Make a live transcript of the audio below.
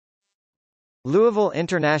Louisville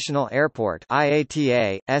International Airport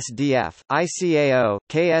IATA, SDF, ICAO,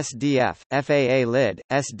 KSDF, FAA LID,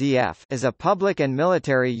 SDF is a public and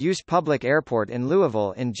military-use public airport in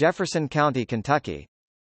Louisville in Jefferson County, Kentucky.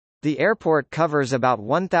 The airport covers about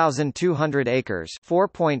 1,200 acres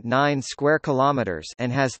 (4.9 square kilometers)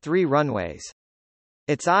 and has 3 runways.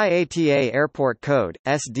 Its IATA airport code,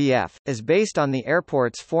 SDF, is based on the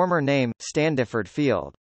airport's former name, Standiford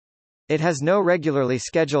Field. It has no regularly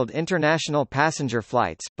scheduled international passenger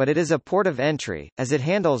flights, but it is a port of entry, as it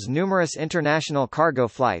handles numerous international cargo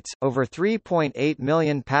flights, over 3.8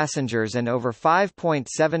 million passengers and over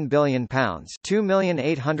 5.7 billion pounds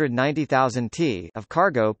 (2,890,000 t) of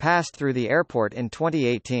cargo passed through the airport in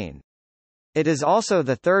 2018. It is also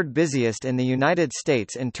the third busiest in the United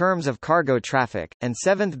States in terms of cargo traffic, and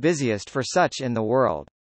seventh busiest for such in the world.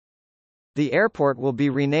 The airport will be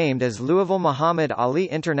renamed as Louisville Muhammad Ali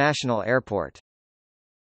International Airport.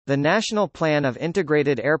 The National Plan of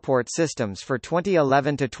Integrated Airport Systems for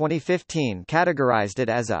 2011 to 2015 categorized it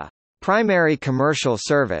as a primary commercial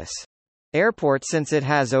service airport since it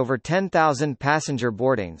has over 10,000 passenger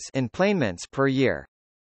boardings enplanements per year.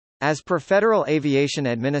 As per Federal Aviation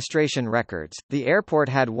Administration records, the airport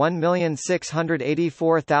had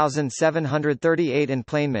 1,684,738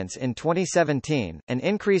 enplanements in 2017, an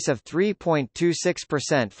increase of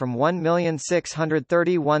 3.26% from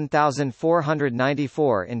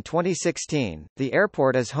 1,631,494 in 2016. The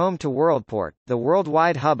airport is home to Worldport, the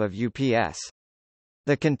worldwide hub of UPS.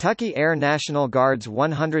 The Kentucky Air National Guard's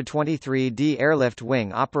 123d Airlift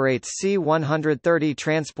Wing operates C-130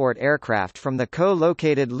 transport aircraft from the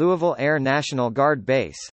co-located Louisville Air National Guard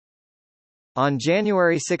Base. On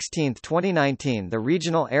January 16, 2019, the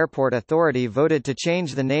Regional Airport Authority voted to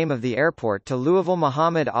change the name of the airport to Louisville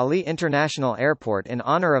Muhammad Ali International Airport in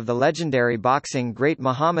honor of the legendary boxing great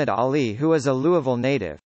Muhammad Ali, who is a Louisville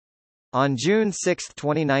native. On June 6,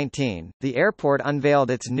 2019, the airport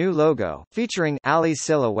unveiled its new logo, featuring Ali's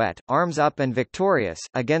silhouette, arms up and victorious,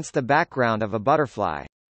 against the background of a butterfly.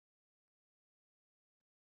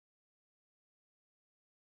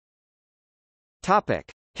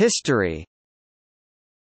 Topic: History.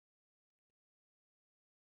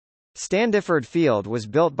 Standiford Field was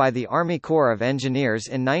built by the Army Corps of Engineers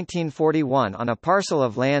in 1941 on a parcel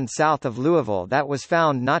of land south of Louisville that was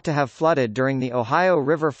found not to have flooded during the Ohio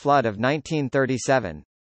River flood of 1937.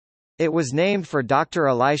 It was named for Dr.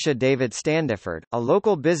 Elisha David Standiford, a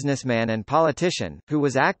local businessman and politician, who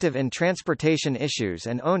was active in transportation issues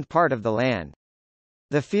and owned part of the land.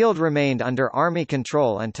 The field remained under Army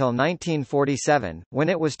control until 1947, when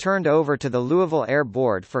it was turned over to the Louisville Air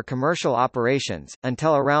Board for commercial operations.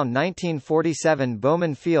 Until around 1947,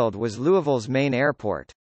 Bowman Field was Louisville's main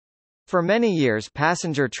airport. For many years,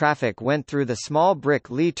 passenger traffic went through the small brick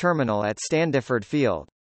Lee terminal at Standiford Field.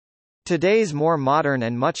 Today's more modern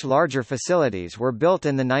and much larger facilities were built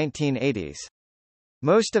in the 1980s.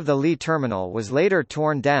 Most of the Lee terminal was later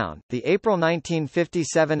torn down. The April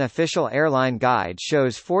 1957 official airline guide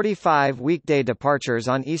shows 45 weekday departures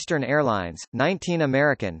on Eastern Airlines, 19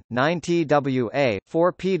 American, 9 TWA,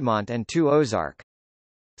 4 Piedmont and 2 Ozark.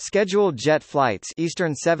 Scheduled jet flights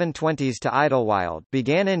Eastern 720s to Idlewild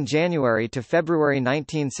began in January to February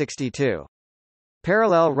 1962.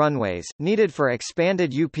 Parallel runways, needed for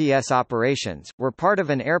expanded UPS operations, were part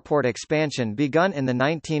of an airport expansion begun in the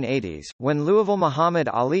 1980s, when Louisville Muhammad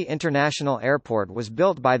Ali International Airport was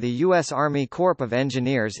built by the U.S. Army Corps of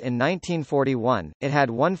Engineers in 1941. It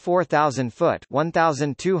had one 4,000-foot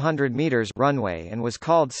 (1,200 meters) runway and was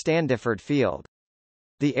called Standiford Field.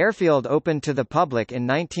 The airfield opened to the public in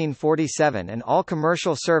 1947 and all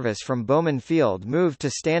commercial service from Bowman Field moved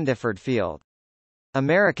to Standiford Field.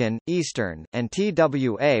 American, Eastern, and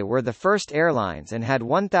TWA were the first airlines and had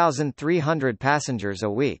 1,300 passengers a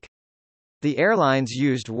week. The airlines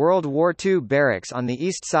used World War II barracks on the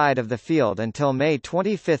east side of the field until May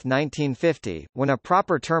 25, 1950, when a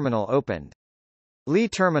proper terminal opened. Lee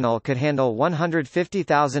Terminal could handle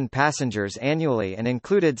 150,000 passengers annually and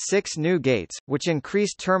included 6 new gates, which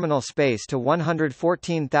increased terminal space to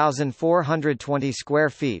 114,420 square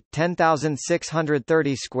feet,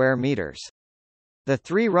 10,630 square meters. The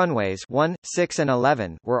 3 runways 1, 6 and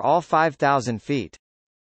 11 were all 5,000 feet.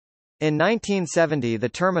 In 1970 the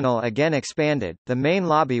terminal again expanded, the main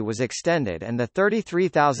lobby was extended and the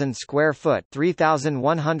 33,000 square foot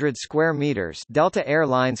 3,100 square meters Delta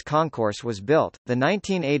Airlines concourse was built. The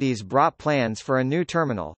 1980s brought plans for a new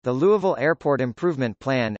terminal, the Louisville Airport Improvement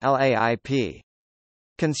Plan (LAIP).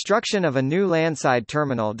 Construction of a new landside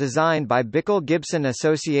terminal designed by Bickle Gibson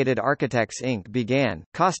Associated Architects Inc. began,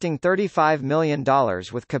 costing $35 million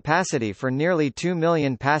with capacity for nearly 2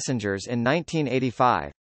 million passengers in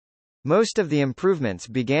 1985. Most of the improvements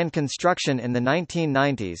began construction in the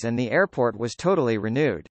 1990s and the airport was totally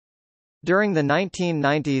renewed. During the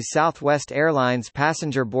 1990s, Southwest Airlines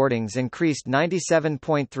passenger boardings increased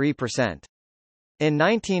 97.3%. In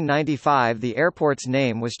 1995, the airport's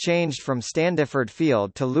name was changed from Standiford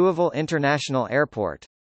Field to Louisville International Airport.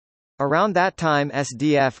 Around that time,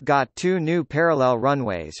 SDF got two new parallel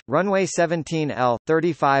runways, runway 17L,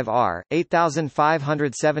 35R,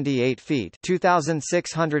 8,578 feet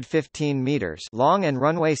 2,615 meters long and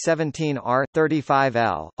runway 17R,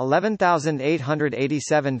 35L,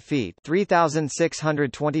 11,887 feet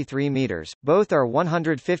 3,623 meters, both are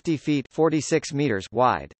 150 feet 46 meters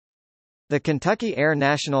wide. The Kentucky Air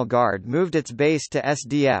National Guard moved its base to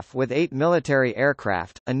SDF with 8 military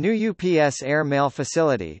aircraft, a new UPS air mail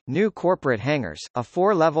facility, new corporate hangars, a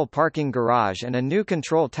 4-level parking garage and a new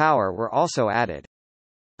control tower were also added.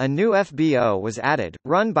 A new FBO was added,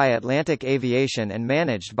 run by Atlantic Aviation and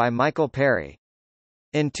managed by Michael Perry.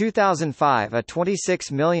 In 2005, a $26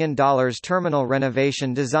 million terminal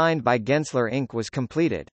renovation designed by Gensler Inc. was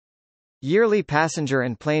completed. Yearly passenger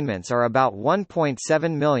enplanements are about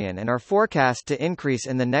 1.7 million and are forecast to increase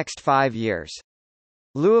in the next 5 years.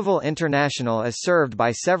 Louisville International is served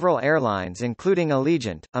by several airlines including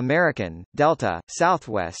Allegiant, American, Delta,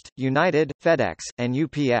 Southwest, United, FedEx, and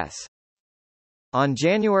UPS. On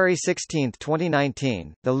January 16,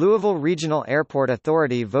 2019, the Louisville Regional Airport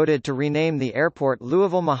Authority voted to rename the airport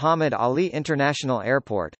Louisville Muhammad Ali International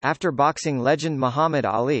Airport, after boxing legend Muhammad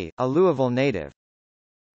Ali, a Louisville native.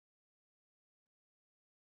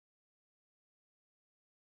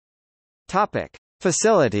 Topic: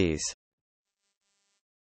 Facilities.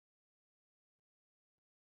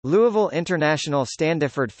 Louisville International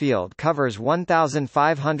Standiford Field covers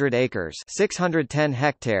 1,500 acres (610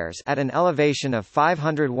 hectares) at an elevation of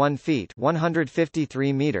 501 feet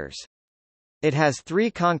 (153 meters). It has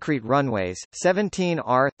 3 concrete runways.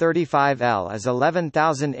 17R 35L is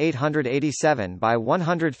 11,887 by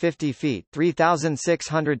 150 feet,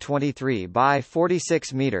 3,623 by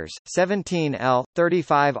 46 meters. 17L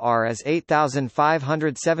 35R is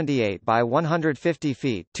 8,578 by 150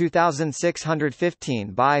 feet,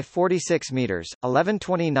 2,615 by 46 meters.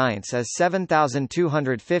 11/29 is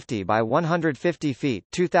 7,250 by 150 feet,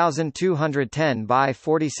 2,210 by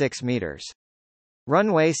 46 meters.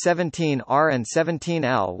 Runway 17R and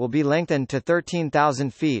 17L will be lengthened to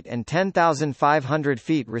 13,000 feet and 10,500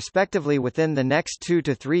 feet respectively within the next 2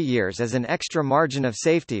 to 3 years as an extra margin of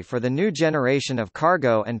safety for the new generation of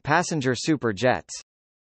cargo and passenger super jets.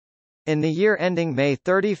 In the year ending May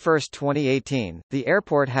 31, 2018, the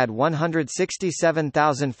airport had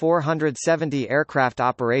 167,470 aircraft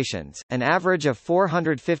operations, an average of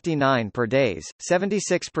 459 per days,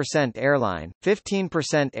 76% airline,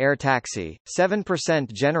 15% air taxi,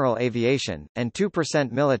 7% general aviation, and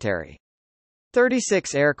 2% military.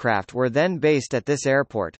 36 aircraft were then based at this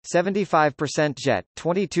airport, 75% jet,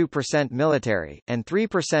 22% military, and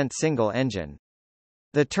 3% single-engine.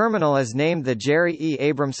 The terminal is named the Jerry E.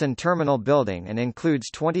 Abramson Terminal Building and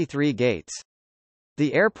includes 23 gates.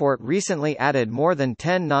 The airport recently added more than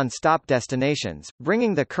 10 non-stop destinations,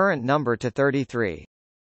 bringing the current number to 33.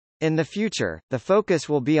 In the future, the focus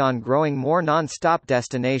will be on growing more non-stop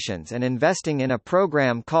destinations and investing in a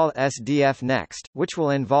program called SDF Next, which will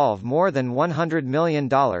involve more than $100 million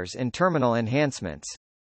in terminal enhancements.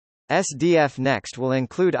 SDF Next will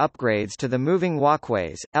include upgrades to the moving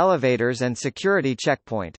walkways, elevators and security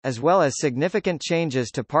checkpoint, as well as significant changes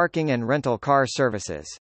to parking and rental car services.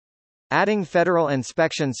 Adding federal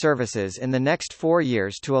inspection services in the next 4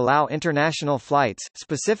 years to allow international flights,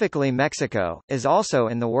 specifically Mexico, is also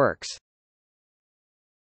in the works.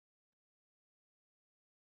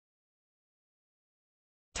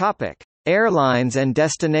 Topic: Airlines and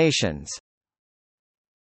destinations.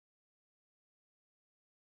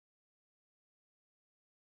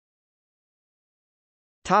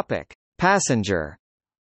 Topic: Passenger.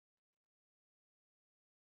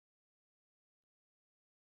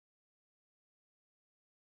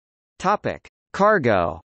 Topic: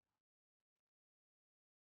 Cargo.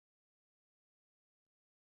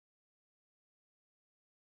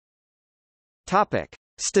 Topic: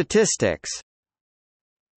 Statistics.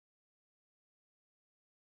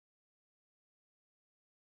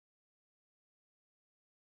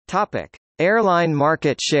 Topic: Airline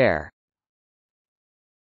market share.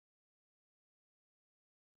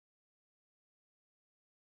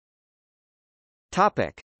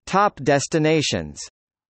 Topic: Top destinations.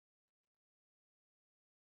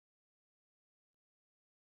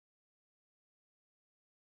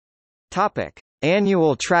 Topic: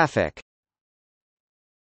 Annual traffic.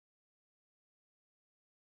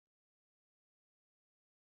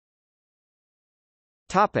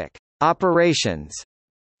 Topic: Operations.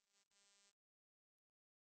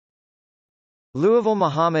 Louisville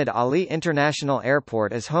Muhammad Ali International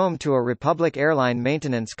Airport is home to a Republic Airline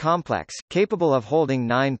maintenance complex, capable of holding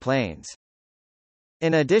 9 planes.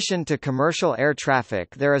 In addition to commercial air traffic,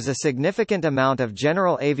 there is a significant amount of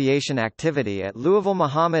general aviation activity at Louisville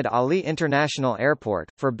Muhammad Ali International Airport,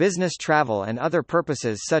 for business travel and other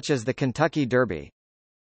purposes such as the Kentucky Derby.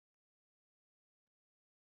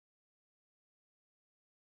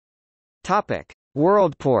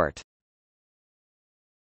 Worldport.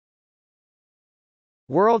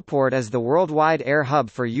 Worldport is the worldwide air hub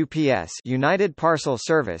for UPS United Parcel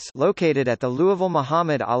Service located at the Louisville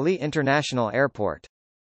Muhammad Ali International Airport.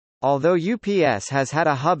 Although UPS has had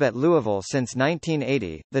a hub at Louisville since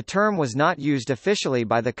 1980, the term was not used officially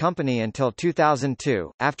by the company until 2002,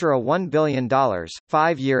 after a $1 billion,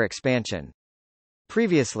 5-year expansion.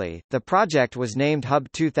 Previously, the project was named Hub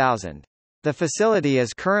 2000. The facility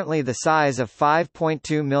is currently the size of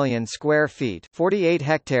 5.2 million square feet, 48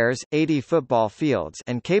 hectares, 80 football fields,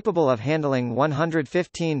 and capable of handling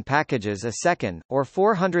 115 packages a second, or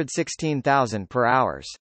 416,000 per hour.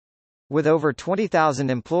 With over 20,000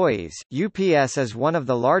 employees, UPS is one of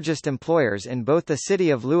the largest employers in both the city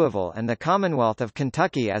of Louisville and the Commonwealth of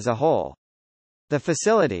Kentucky as a whole. The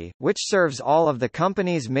facility, which serves all of the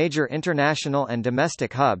company's major international and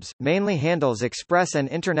domestic hubs, mainly handles express and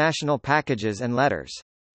international packages and letters.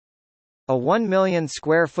 A 1 million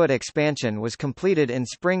square foot expansion was completed in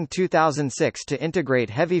spring 2006 to integrate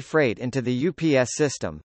heavy freight into the UPS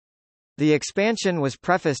system. The expansion was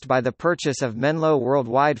prefaced by the purchase of Menlo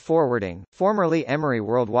Worldwide Forwarding, formerly Emery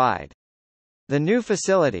Worldwide. The new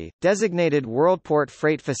facility, designated Worldport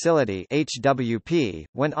Freight Facility (HWP),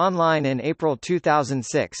 went online in April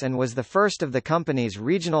 2006 and was the first of the company's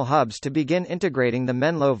regional hubs to begin integrating the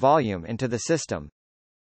Menlo volume into the system.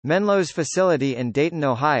 Menlo's facility in Dayton,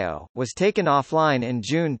 Ohio, was taken offline in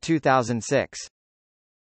June 2006.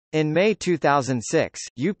 In May 2006,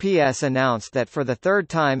 UPS announced that for the third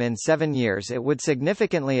time in 7 years it would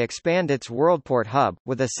significantly expand its Worldport hub,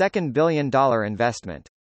 with a second $1 billion investment.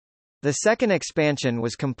 The second expansion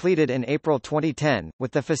was completed in April 2010,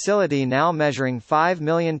 with the facility now measuring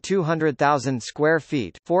 5,200,000 square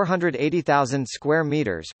feet, 480,000 square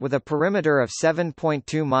meters, with a perimeter of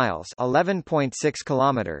 7.2 miles, 11.6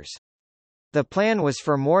 kilometers. The plan was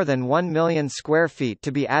for more than 1 million square feet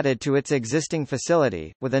to be added to its existing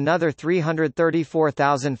facility, with another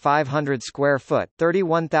 334,500 square foot,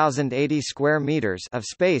 31,080 square meters of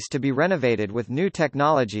space to be renovated with new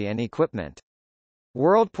technology and equipment.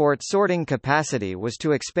 Worldport sorting capacity was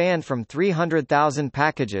to expand from 300,000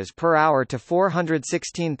 packages per hour to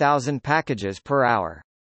 416,000 packages per hour.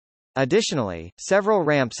 Additionally, several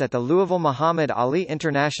ramps at the Louisville Muhammad Ali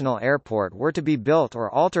International Airport were to be built or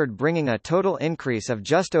altered, bringing a total increase of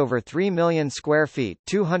just over 3 million square feet,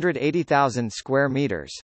 280,000 square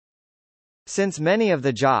meters. Since many of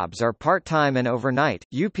the jobs are part-time and overnight,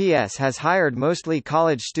 UPS has hired mostly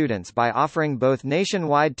college students by offering both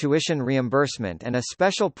nationwide tuition reimbursement and a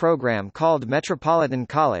special program called Metropolitan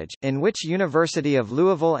College, in which University of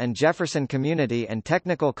Louisville and Jefferson Community and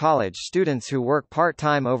Technical College students who work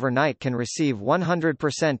part-time overnight can receive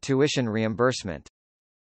 100% tuition reimbursement.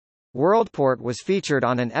 Worldport was featured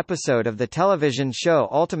on an episode of the television show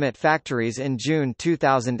Ultimate Factories in June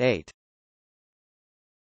 2008.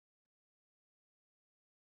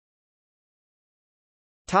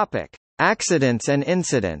 Topic: Accidents and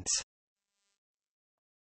incidents.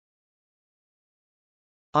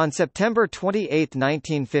 On September 28,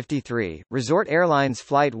 1953, Resort Airlines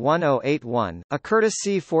Flight 1081, a Curtiss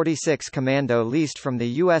C-46 Commando leased from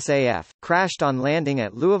the USAF, crashed on landing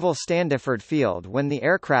at Louisville Standiford Field when the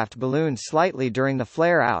aircraft ballooned slightly during the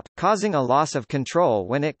flare-out, causing a loss of control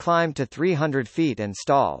when it climbed to 300 feet and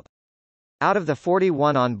stalled. Out of the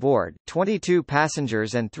 41 on board, 22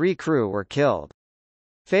 passengers and 3 crew were killed.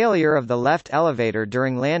 Failure of the left elevator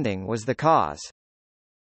during landing was the cause.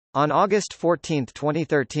 On August 14,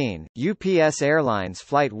 2013, UPS Airlines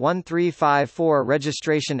Flight 1354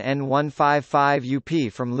 registration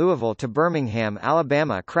N155UP from Louisville to Birmingham,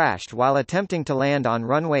 Alabama crashed while attempting to land on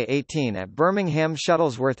runway 18 at Birmingham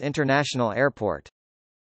Shuttlesworth International Airport.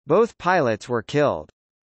 Both pilots were killed.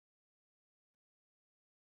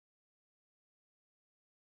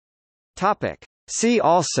 See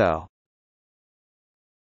also: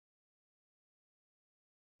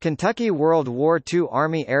 Kentucky World War II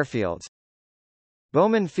Army Airfields,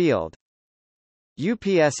 Bowman Field,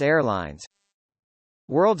 UPS Airlines,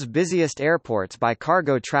 World's busiest airports by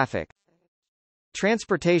cargo traffic,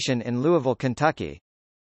 Transportation in Louisville, Kentucky.